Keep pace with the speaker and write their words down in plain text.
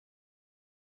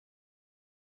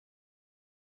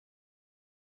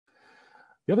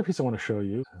The other piece I want to show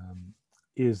you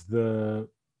is the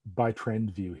by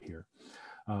trend view here.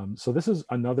 So this is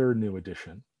another new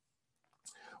addition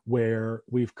where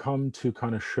we've come to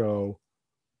kind of show,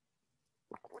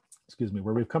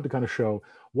 where we've come to kind of show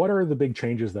what are the big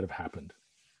changes that have happened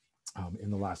in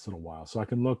the last little while. So I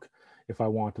can look, if I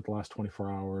want, at the last 24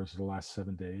 hours, the last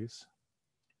 7 days,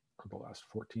 or the last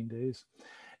 14 days,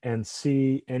 and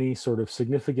see any sort of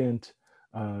significant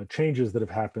changes that have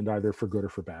happened either for good or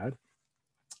for bad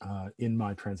in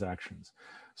my transactions.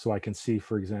 So I can see,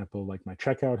 for example, like my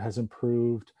checkout has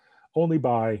improved only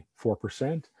by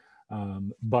 4%,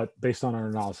 but based on our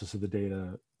analysis of the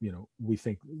data, we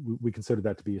think we consider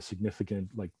that to be a significant,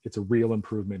 like it's a real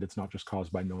improvement. It's not just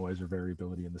caused by noise or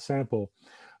variability in the sample.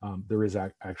 There is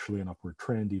actually an upward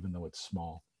trend, even though it's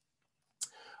small.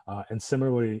 And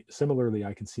similarly,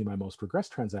 I can see my most regressed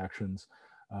transactions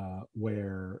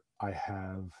where I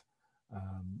have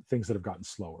things that have gotten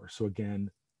slower. So again,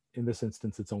 in this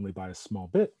instance, it's only by a small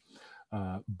bit,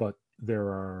 but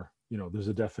there's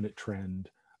a definite trend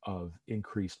of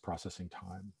increased processing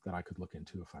time that I could look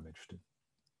into if I'm interested.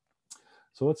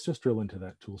 So let's just drill into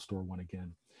that tool store one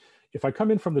again. If I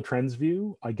come in from the trends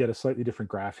view, I get a slightly different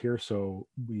graph here. So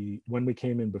when we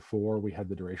came in before, we had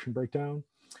the duration breakdown,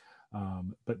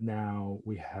 but now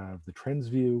we have the trends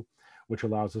view, which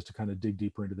allows us to kind of dig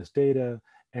deeper into this data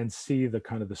and see the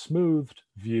kind of the smoothed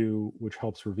view, which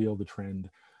helps reveal the trend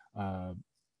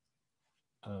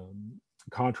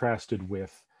contrasted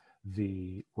with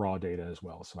the raw data as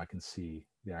well. So I can see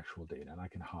the actual data, and I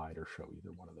can hide or show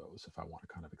either one of those if I want to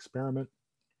kind of experiment.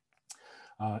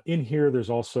 In here, there's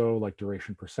also like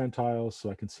duration percentiles. So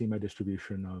I can see my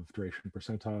distribution of duration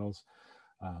percentiles.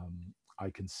 I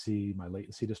can see my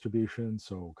latency distribution.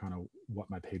 So kind of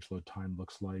what my page load time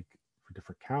looks like for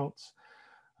different counts.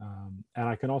 And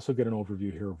I can also get an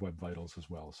overview here of Web Vitals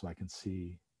as well. So I can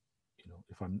see,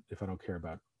 if I don't care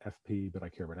about FP, but I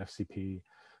care about FCP,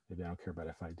 maybe I don't care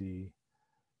about FID.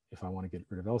 If I want to get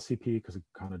rid of LCP because it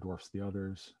kind of dwarfs the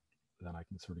others, then I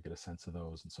can sort of get a sense of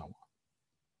those and so on.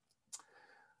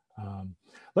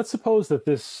 Let's suppose that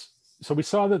so we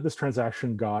saw that this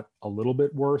transaction got a little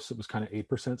bit worse. It was kind of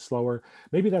 8% slower.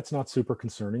 Maybe that's not super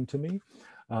concerning to me,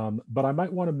 but I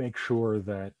might want to make sure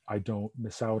that I don't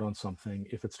miss out on something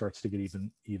if it starts to get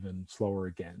even slower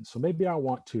again. So maybe I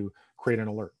want to create an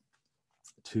alert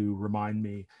to remind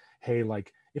me, hey,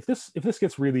 like if this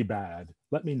gets really bad,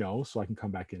 let me know so I can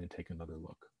come back in and take another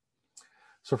look.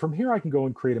 So from here, I can go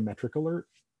and create a metric alert.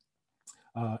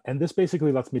 And this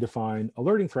basically lets me define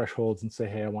alerting thresholds and say,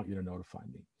 hey, I want you to notify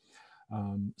me.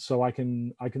 So I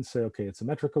can say, okay, it's a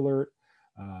metric alert.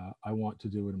 I want to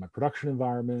do it in my production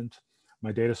environment.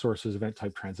 My data sources event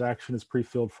type transaction is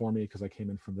pre-filled for me because I came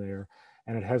in from there.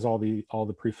 And it has all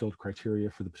the pre-filled criteria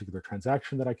for the particular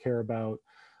transaction that I care about,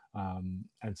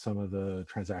 and some of the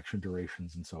transaction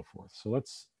durations and so forth. So let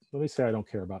me say I don't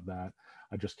care about that.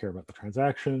 I just care about the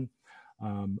transaction.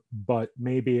 But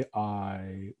maybe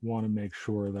I want to make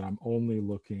sure that I'm only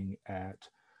looking at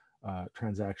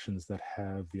transactions that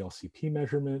have the LCP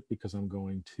measurement because I'm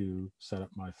going to set up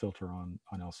my filter on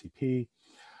LCP.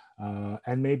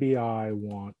 And maybe I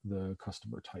want the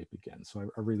customer type again. So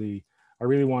I really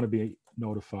want to be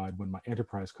notified when my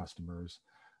enterprise customers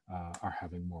are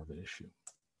having more of an issue.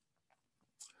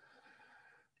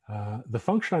 The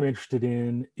function I'm interested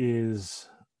in is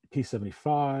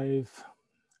P75.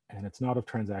 And it's not of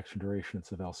transaction duration,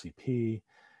 it's of LCP.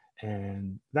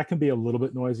 And that can be a little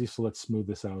bit noisy, so let's smooth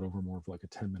this out over more of like a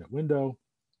 10-minute window.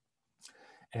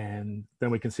 And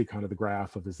then we can see kind of the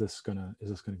graph of, is this gonna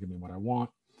give me what I want?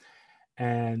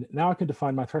 And now I can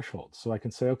define my threshold. So I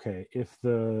can say, okay, if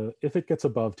it gets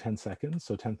above 10 seconds,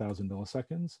 so 10,000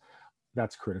 milliseconds,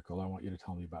 that's critical. I want you to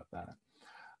tell me about that.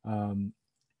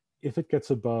 If it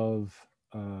gets above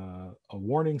a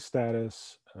warning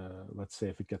status, let's say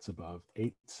if it gets above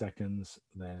 8 seconds,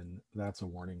 then that's a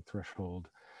warning threshold.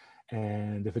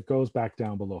 And if it goes back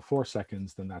down below 4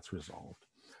 seconds, then that's resolved.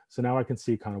 So now I can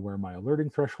see kind of where my alerting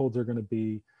thresholds are going to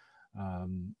be,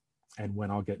 and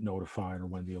when I'll get notified or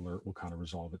when the alert will kind of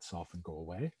resolve itself and go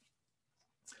away.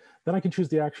 Then I can choose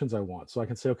the actions I want. So I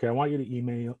can say, okay, I want you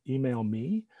to email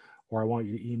me, or I want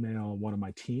you to email one of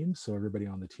my teams, so everybody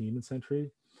on the team in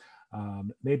Sentry.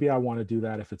 Maybe I want to do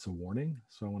that if it's a warning.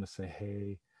 So I want to say,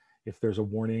 hey, if there's a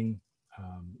warning,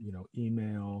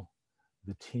 email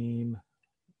the team.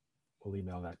 We'll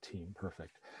email that team.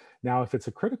 Perfect. Now, if it's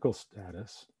a critical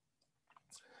status,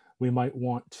 we might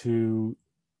want to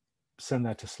send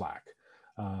that to Slack.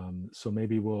 So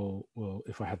maybe we'll,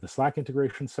 if I have the Slack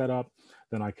integration set up,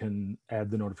 then I can add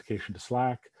the notification to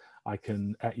Slack. I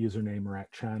can @ username or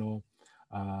 @ channel.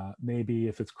 Maybe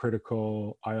if it's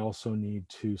critical, I also need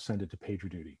to send it to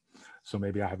PagerDuty. So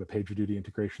maybe I have a PagerDuty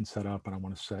integration set up, and I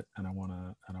want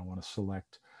to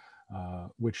select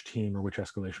which team or which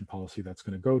escalation policy that's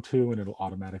going to go to, and it'll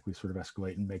automatically sort of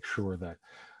escalate and make sure that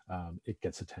it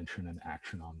gets attention and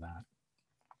action on that.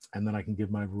 And then I can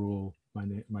give my rule a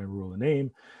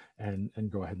name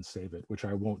and go ahead and save it, which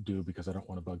I won't do because I don't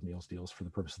want to bug Neil's deals for the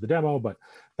purpose of the demo, but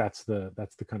that's the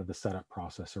kind of the setup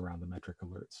process around the metric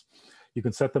alerts. You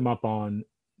can set them up on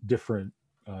different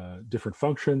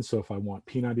functions. So if I want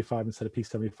P95 instead of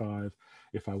P75,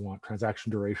 if I want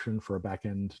transaction duration for a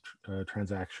backend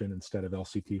transaction instead of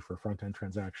LCP for a front end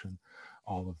transaction,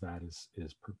 all of that is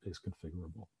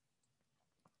configurable.